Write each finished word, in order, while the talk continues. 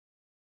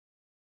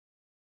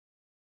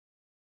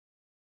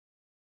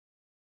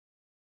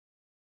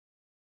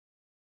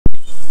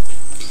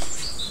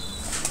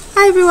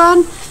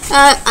everyone,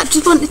 I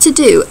just wanted to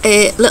do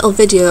a little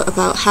video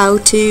about how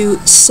to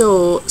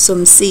sow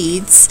some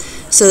seeds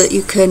so that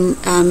you can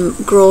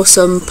grow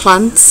some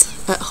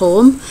plants at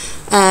home.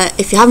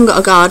 If you haven't got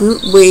a garden,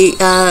 me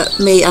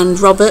and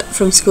Robert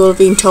from school have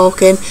been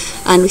talking,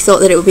 and we thought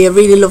that it would be a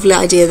really lovely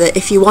idea that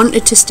if you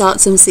wanted to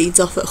start some seeds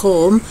off at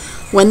home,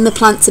 when the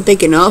plants are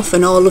big enough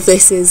and all of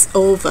this is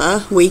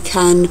over, we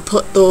can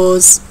put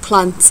those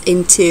plants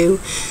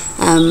into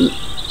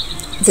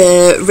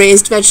the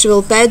raised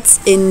vegetable beds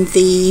in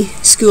the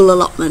school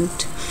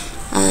allotment.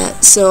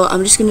 So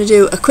I'm just going to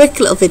do a quick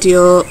little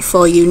video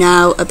for you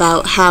now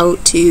about how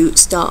to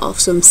start off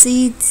some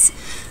seeds,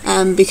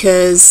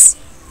 because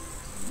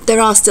there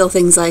are still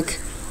things like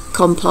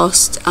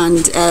compost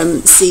and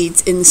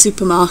seeds in the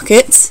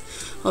supermarkets.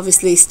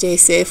 Obviously stay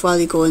safe while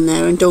you go in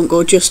there and don't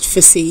go just for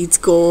seeds,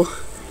 go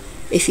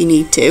if you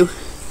need to.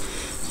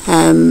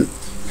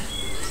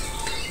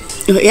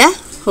 But yeah,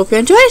 hope you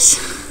enjoy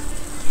it.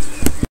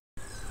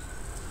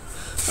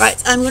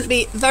 Right, I'm going to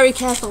be very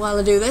careful while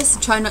I do this,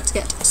 try not to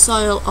get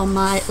soil on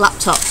my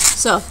laptop.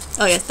 So,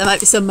 oh yeah, there might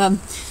be some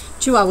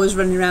chihuahuas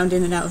running around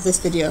in and out of this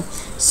video.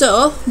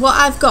 So, what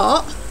I've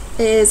got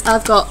is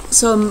I've got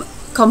some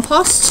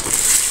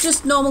compost,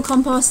 just normal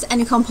compost,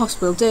 any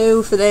compost will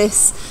do for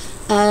this.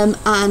 And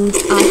I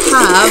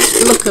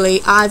have,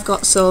 luckily, I've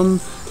got some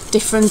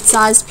different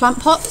sized plant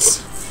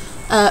pots.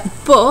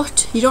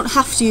 But you don't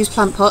have to use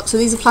plant pots, so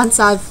these are plants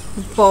I've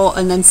bought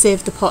and then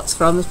saved the pots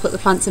from. I've put the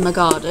plants in my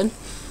garden.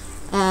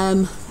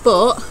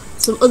 But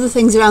some other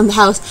things around the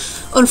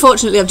house,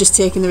 unfortunately I've just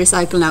taken the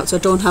recycling out so I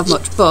don't have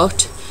much,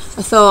 but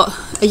I thought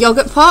a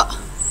yoghurt pot,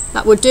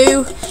 that would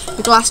do,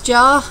 a glass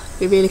jar,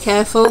 be really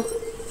careful,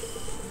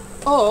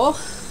 or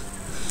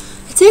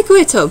a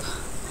takeaway tub.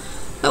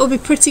 That would be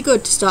pretty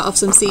good to start off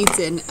some seeds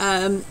in.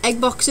 Egg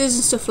boxes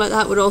and stuff like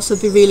that would also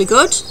be really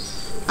good.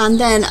 And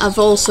then I've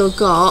also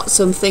got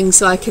some things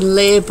so I can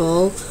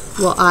label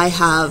what I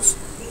have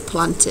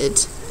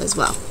planted as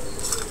well,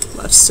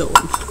 what I've sown.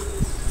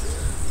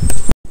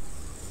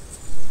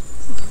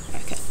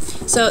 Okay,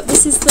 so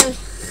this is the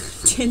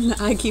tin that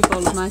I keep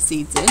all of my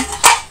seeds in,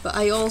 but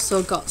I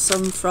also got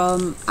some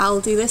from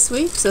Aldi this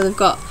week. So they've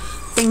got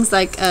things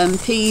like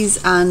peas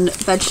and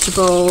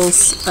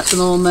vegetables at the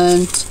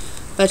moment,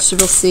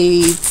 vegetable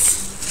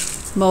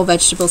seeds, more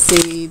vegetable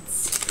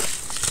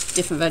seeds,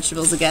 different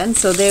vegetables again.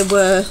 So they're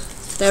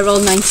all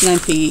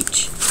 99p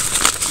each.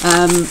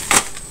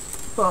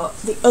 But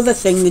the other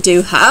thing they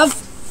do have,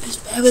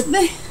 just bear with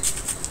me,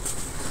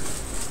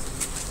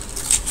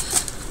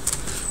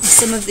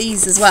 some of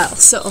these as well.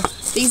 So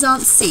these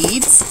aren't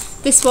seeds.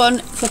 This one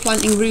for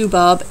planting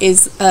rhubarb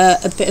is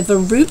a bit of a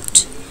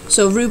root.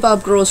 So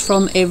rhubarb grows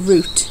from a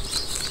root.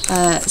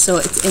 So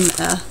it's in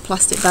a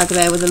plastic bag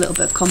there with a little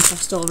bit of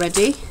compost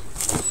already.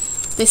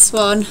 This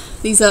one,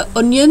 these are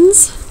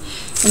onions,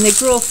 and they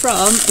grow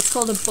from, it's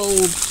called a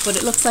bulb, but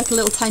it looks like a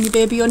little tiny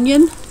baby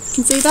onion. You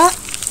can see that?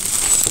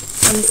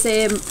 And the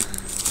same,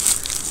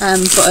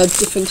 but a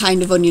different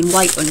kind of onion,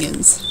 white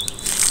onions,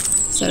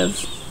 instead of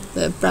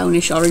the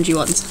brownish orangey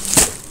ones.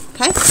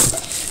 Okay,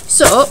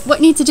 so what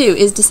you need to do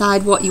is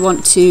decide what you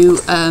want to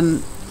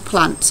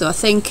plant. So I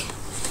think,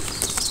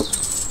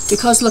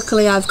 because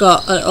luckily I've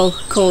got a little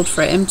cold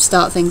frame to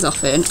start things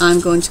off in, I'm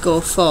going to go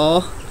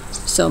for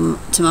some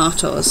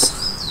tomatoes.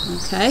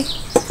 Okay,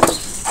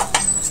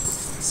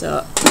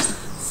 so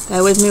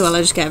bear with me while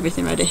I just get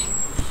everything ready.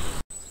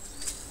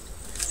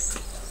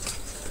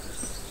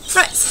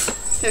 Right,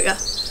 here we go.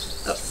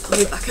 Oh, I'll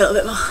move back a little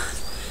bit more.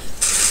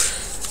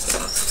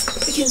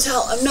 You can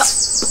tell I'm not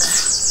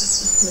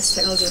this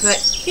technology.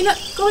 Right, can you not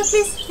go away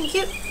please? Thank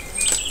you.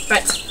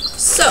 Right,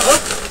 so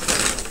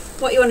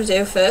what you want to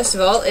do first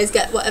of all is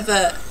get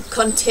whatever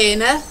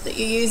container that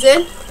you're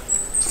using.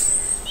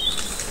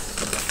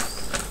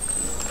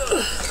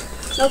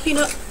 No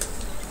peanut.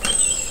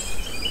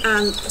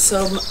 And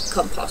some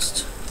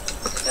compost.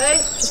 Okay,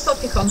 just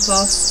pop your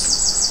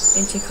compost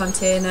into your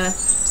container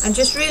and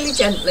just really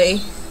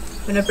gently,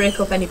 I'm going to break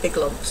up any big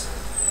lumps.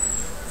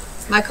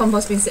 My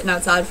compost's been sitting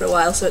outside for a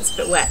while, so it's a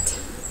bit wet.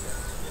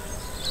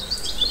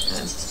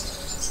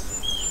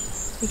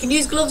 You can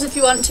use gloves if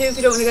you want to, if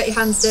you don't want to get your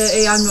hands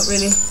dirty. I'm not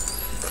really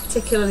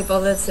particularly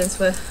bothered since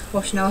we're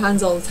washing our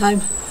hands all the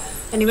time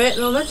anyway at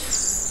the moment.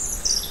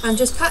 And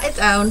just pat it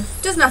down.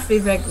 It doesn't have to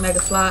be mega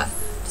flat,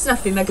 it doesn't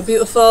have to be mega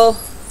beautiful.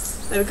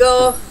 There we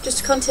go, just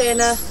a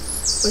container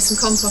with some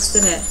compost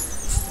in it.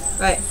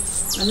 Right,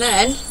 and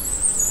then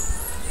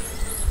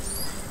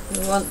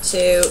you want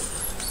to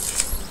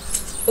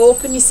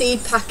open your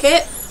seed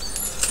packet.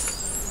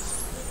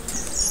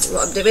 This is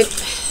what I'm doing.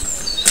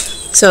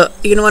 So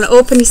you're going to want to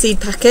open your seed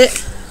packet,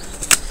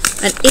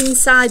 and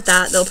inside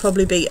that there'll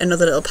probably be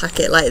another little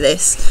packet like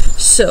this.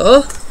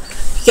 So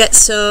get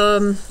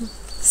some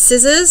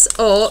scissors,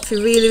 or if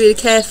you really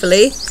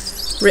carefully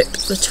rip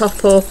the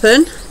top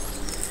open,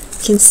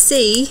 you can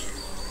see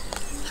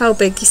how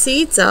big your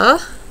seeds are,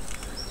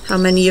 how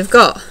many you've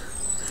got.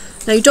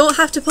 Now you don't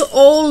have to put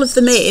all of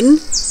them in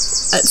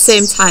at the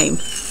same time,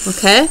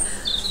 okay?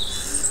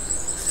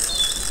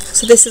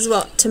 So this is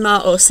what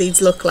tomato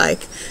seeds look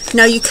like.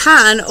 Now you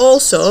can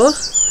also,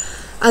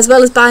 as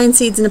well as buying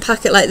seeds in a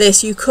packet like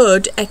this, you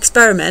could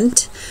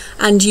experiment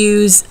and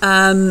use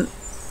a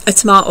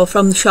tomato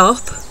from the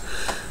shop,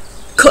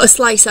 cut a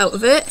slice out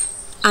of it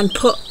and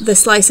put the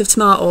slice of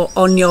tomato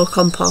on your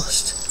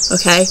compost.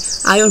 Okay,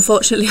 I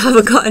unfortunately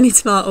haven't got any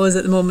tomatoes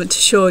at the moment to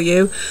show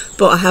you,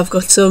 but I have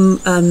got some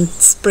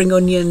spring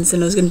onions,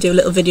 and I was going to do a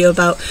little video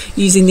about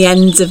using the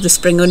ends of the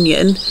spring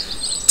onion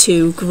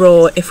to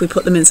grow if we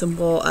put them in some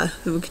water.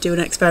 We could do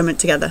an experiment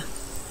together.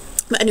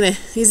 But anyway,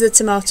 these are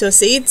tomato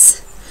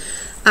seeds,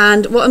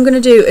 and what I'm going to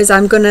do is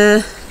I'm going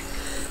to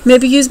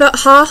maybe use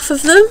about half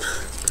of them.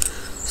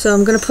 So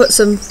I'm going to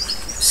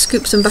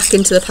scoop some back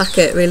into the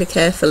packet really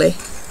carefully.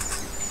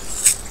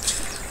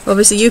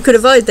 Obviously you could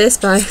avoid this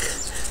by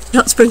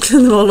not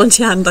sprinkling them all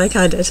onto your hand like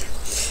I did.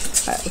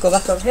 Right, we'll go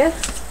back over here.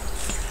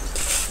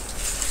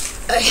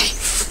 Okay,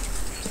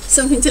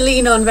 something to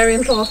lean on, very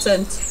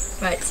important.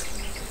 Right,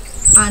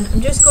 and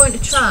I'm just going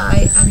to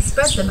try and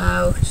spread them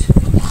out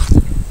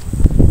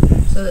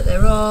so that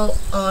they're all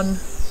on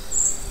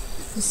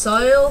the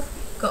soil.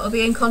 Got to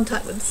be in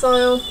contact with the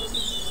soil.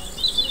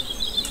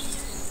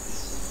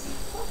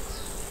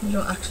 You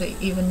don't actually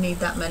even need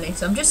that many,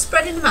 so I'm just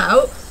spreading them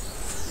out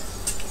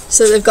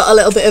so they've got a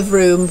little bit of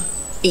room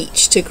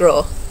each to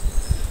grow.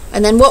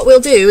 And then what we'll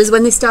do is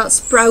when they start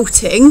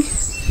sprouting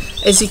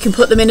is you can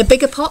put them in a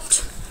bigger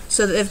pot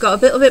so that they've got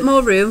a little bit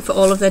more room for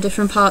all of their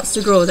different parts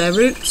to grow, their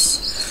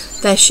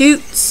roots, their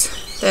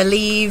shoots, their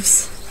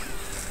leaves,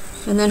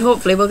 and then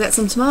hopefully we'll get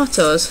some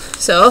tomatoes.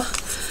 So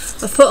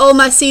I've put all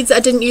my seeds that I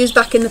didn't use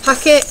back in the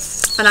packet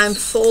and I'm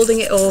folding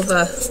it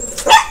over.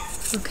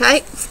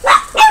 Okay.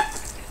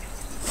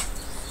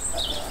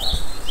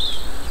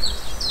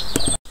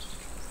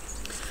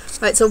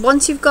 Right, so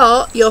once you've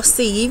got your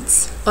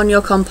seeds on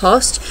your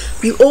compost,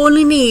 you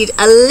only need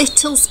a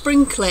little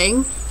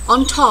sprinkling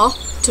on top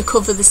to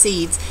cover the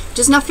seeds. It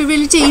doesn't have to be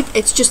really deep,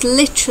 it's just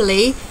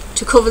literally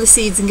to cover the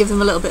seeds and give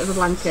them a little bit of a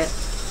blanket.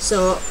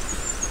 So,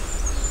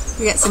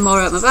 we get some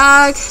more out of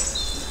my bag.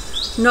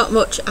 Not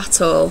much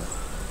at all.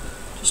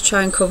 Just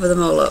try and cover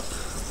them all up.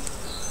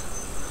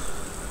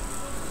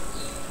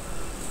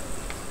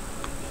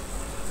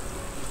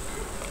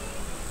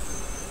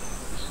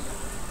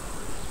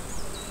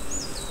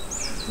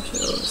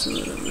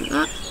 Like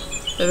that.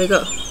 There we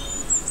go.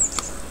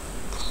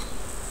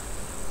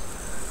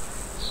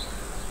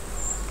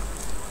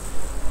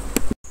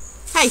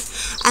 Hey,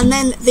 and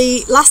then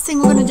the last thing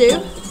we're going to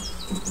do,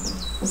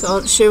 so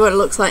I'll show you what it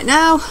looks like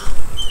now.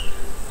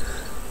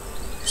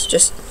 It's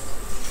just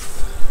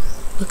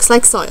looks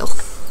like soil.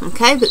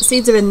 Okay, but the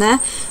seeds are in there,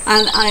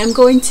 and I am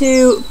going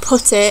to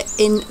put it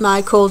in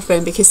my cold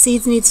frame because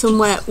seeds need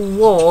somewhere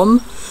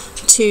warm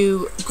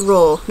to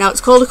grow. Now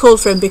it's called a cold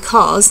frame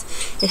because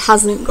it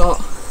hasn't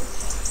got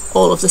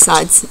all of the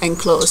sides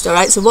enclosed.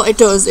 Alright, so what it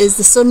does is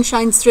the sun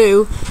shines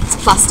through, it's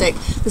plastic,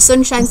 the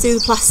sun shines through the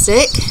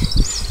plastic,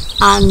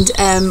 and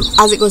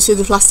as it goes through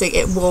the plastic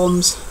it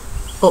warms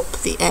up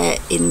the air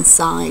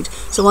inside.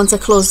 So once I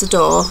close the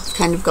door, I've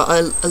kind of got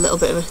a little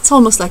bit of it's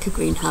almost like a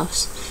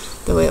greenhouse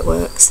the way it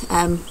works,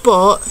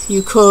 but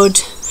you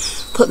could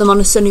put them on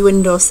a sunny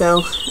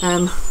windowsill.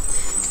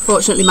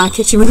 Fortunately my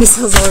kitchen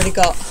windowsill's already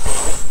got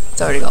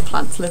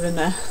plants living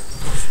there,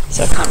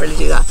 so I can't really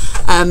do that,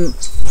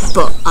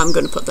 but I'm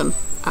going to put them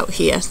out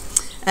here.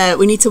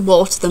 We need to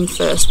water them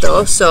first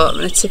though, so I'm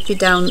going to tip you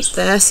down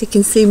there so you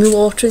can see me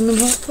watering them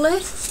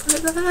hopefully.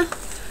 Right there.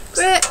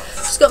 Great,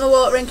 just got my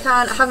watering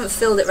can. I haven't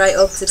filled it right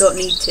up because I don't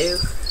need to.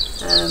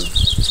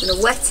 Just going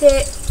to wet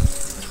it.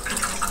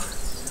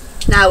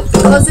 Now,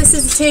 because this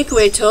is a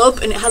takeaway tub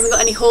and it hasn't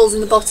got any holes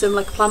in the bottom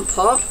like a plant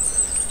pot,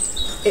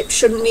 it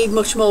shouldn't need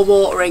much more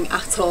watering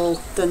at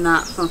all than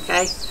that,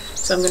 okay?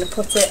 So I'm going to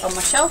put it on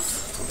my shelf.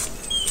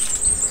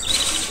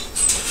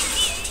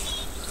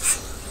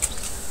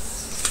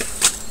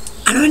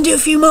 And I'm going to do a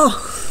few more.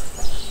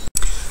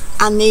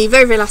 And the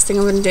very, very last thing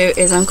I'm going to do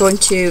is I'm going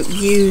to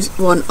use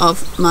one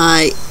of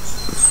my,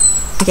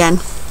 again,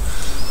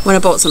 when I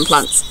bought some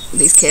plants,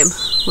 these came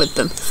with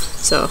them.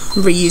 So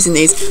I'm reusing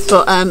these,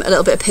 but a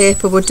little bit of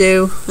paper would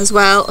do as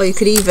well, or you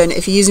could even,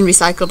 if you're using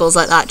recyclables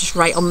like that, just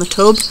write on the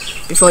tub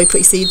before you put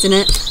your seeds in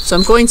it. So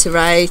I'm going to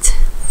write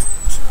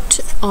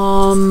tomato,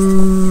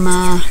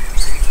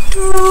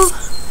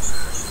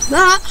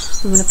 that,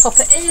 I'm going to pop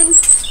it in.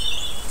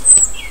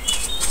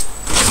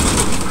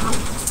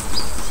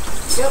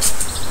 Yep.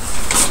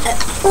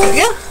 There we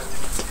go.